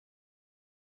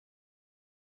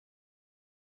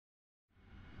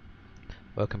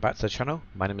Welcome back to the channel.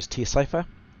 My name is T Cypher,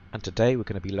 and today we're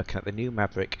going to be looking at the new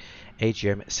Maverick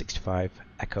AGM-65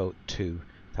 Echo 2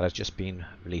 that has just been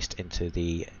released into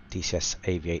the DCS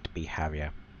AV8b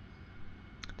Harrier.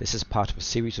 This is part of a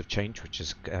series of change which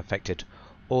has affected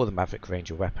all the Maverick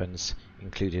range of weapons,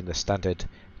 including the standard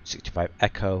 65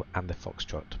 Echo and the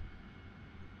Foxtrot.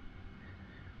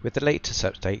 With the latest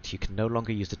update, you can no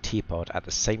longer use the T-Pod at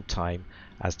the same time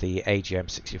as the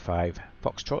AGM-65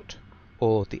 Foxtrot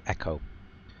or the Echo.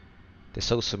 This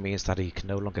also means that you can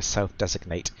no longer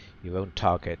self-designate your own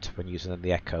target when using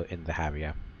the Echo in the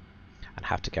Harrier, and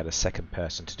have to get a second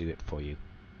person to do it for you.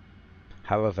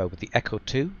 However, with the Echo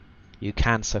 2, you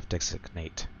can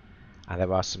self-designate, and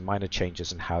there are some minor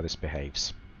changes in how this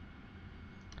behaves.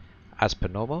 As per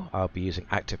normal, I'll be using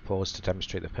active pause to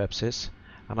demonstrate the purposes,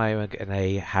 and I am in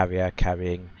a Harrier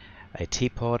carrying a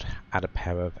T-Pod and a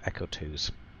pair of Echo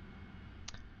 2s.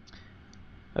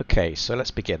 Okay, so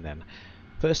let's begin then.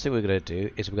 First thing we're going to do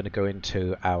is we're going to go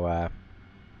into our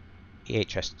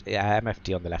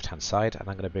MFD on the left hand side, and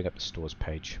I'm going to bring up the stores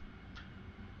page.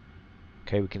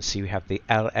 Okay, we can see we have the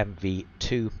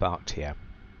LMV2 marked here.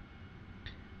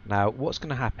 Now what's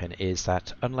going to happen is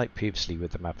that, unlike previously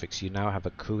with the Mavericks, you now have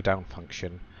a cooldown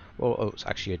function, or it's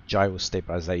actually a gyro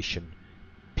stabilization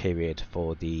period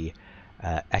for the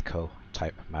Echo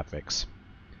type Mavericks.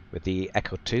 With the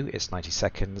Echo 2 it's 90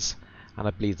 seconds, and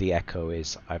I believe the Echo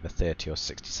is either 30 or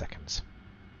 60 seconds.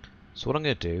 So what I'm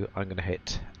going to do, I'm going to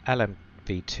hit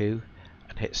LMV2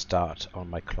 and hit start on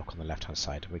my clock on the left hand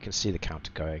side, and we can see the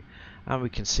counter going, and we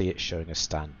can see it showing a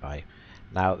standby.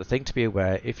 Now the thing to be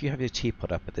aware, if you have your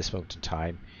T-Pod up at this moment in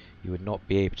time, you would not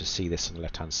be able to see this on the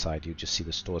left hand side. You would just see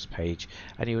the stores page,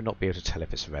 and you would not be able to tell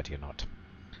if it's ready or not.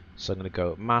 So I'm going to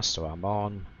go master arm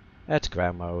on, air to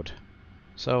ground mode,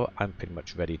 so I'm pretty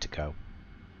much ready to go.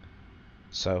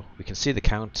 So we can see the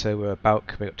counter, we're about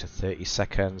coming up to 30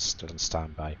 seconds, still on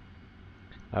standby.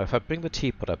 Now if I bring the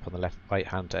T-Pod up on the right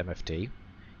hand MFD,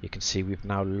 you can see we've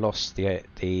now lost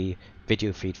the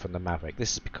video feed from the Maverick.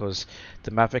 This is because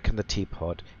the Maverick and the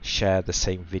T-Pod share the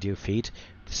same video feed.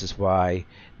 This is why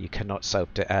you cannot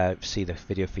see the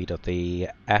video feed of the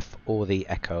F or the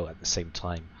Echo at the same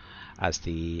time as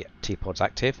the T-Pod's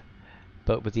active,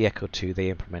 but with the Echo 2 they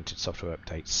implemented software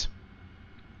updates.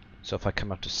 So if I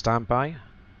come up to standby,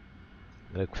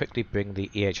 I'm going to quickly bring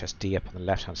the EHSD up on the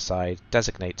left hand side,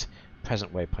 designate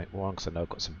present waypoint 1 because I know I've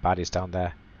got some baddies down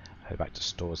there. Go back to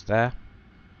stores there.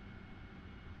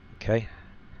 Okay,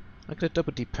 I'm going to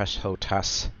double depress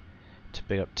HOTAS to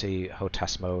bring up to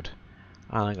HOTAS mode,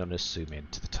 and I'm going to zoom in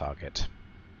to the target.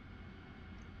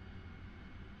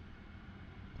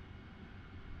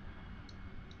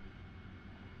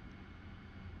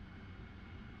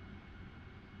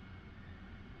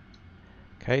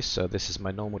 Okay, so this is my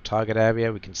normal target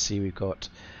area. We can see we've got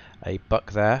a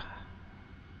buck there.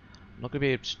 I'm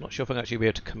not sure if I'm actually be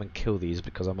able to come and kill these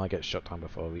because I might get shot down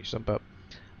before I reach them, but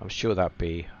I'm sure that'd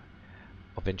be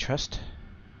of interest.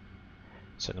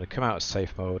 So I'm going to come out of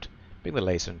safe mode, bring the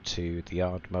laser into the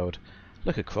armed mode,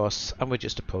 look across, and we're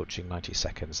just approaching 90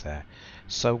 seconds there.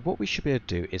 So what we should be able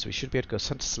to do is we should be able to go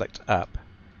center select up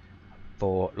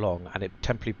for long, and it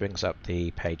temporarily brings up the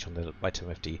page on the right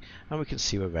MFD, and we can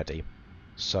see we're ready.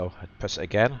 So I press it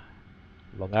again,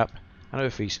 long up, and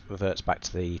it reverts back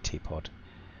to the T-Pod.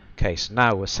 Okay, so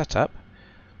now we're set up.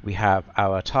 We have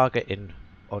our target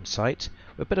on site.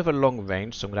 We're a bit of a long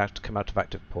range, so I'm going to have to come out of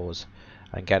active pause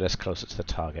and get us closer to the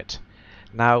target.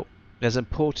 Now, there's an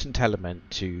important element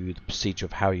to the procedure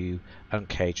of how you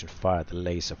uncage and fire the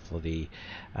laser for the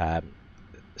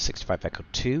 65 Echo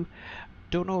 2.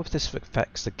 Don't know if this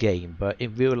affects the game, but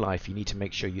in real life you need to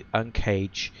make sure you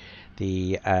uncage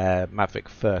the Maverick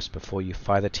first before you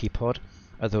fire the T-Pod.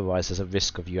 Otherwise there's a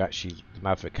risk of the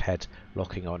Maverick head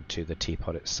locking onto the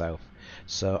T-Pod itself.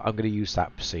 So I'm going to use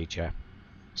that procedure.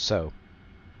 So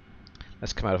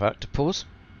let's come out of active pause.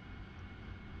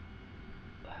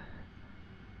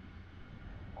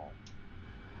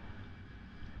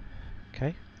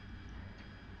 Okay.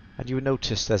 And you will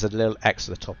notice there's a little X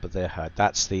at the top of the head.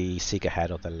 That's the seeker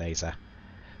head of the laser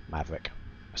Maverick.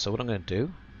 So what I'm going to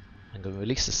do, I'm going to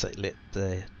release the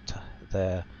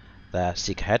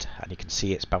seeker head, and you can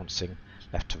see it's bouncing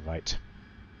left to right.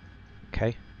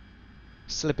 Okay,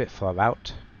 still a bit far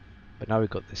out, but now we've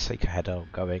got the seeker head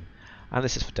going, and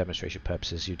this is for demonstration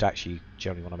purposes. You'd actually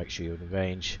generally want to make sure you're in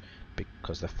range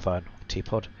because they're fun with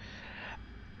T-Pod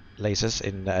lasers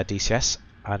in DCS.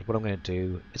 And what I'm going to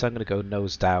do is I'm going to go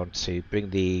nose down to bring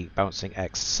the bouncing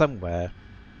X somewhere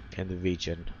in the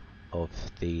region of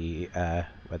the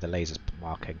where the laser's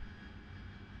marking.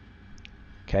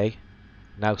 Okay,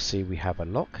 now see we have a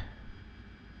lock.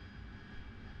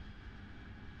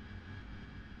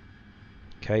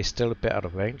 Okay, still a bit out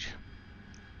of range.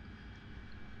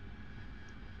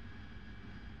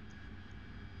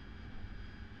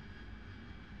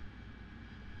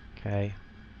 Okay.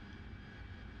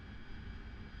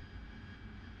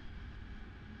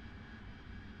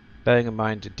 Bearing in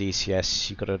mind at DCS,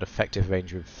 you've got an effective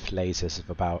range with lasers of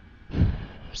about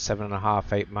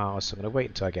 7.5, 8 miles. So I'm going to wait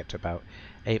until I get to about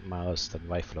 8 miles, then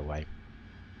rifle away.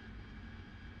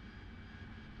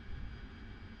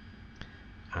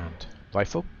 And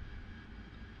rifle.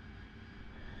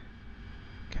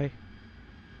 Okay.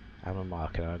 I'm a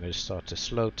marker. I'm going to start a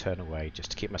slow turn away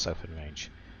just to keep myself in range.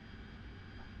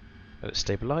 Let it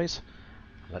stabilize.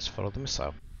 And let's follow the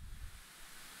missile.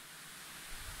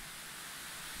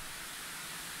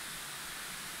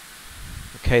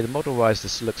 Okay, the model wise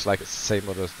this looks like it's the same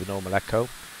model as the normal Echo.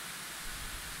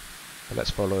 But let's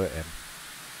follow it in.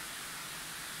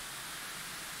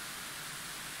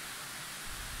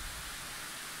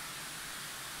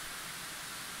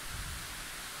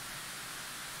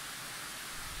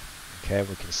 Okay,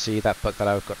 we can see that buck that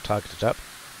I've got targeted up.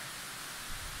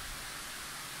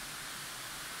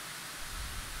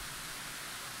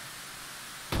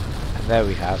 And there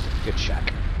we have good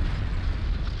shack.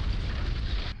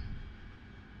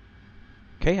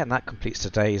 Okay, and that completes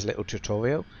today's little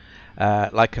tutorial.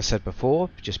 Like I said before,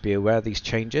 just be aware of these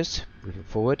changes moving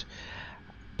forward.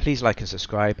 Please like and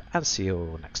subscribe, and see you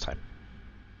all next time.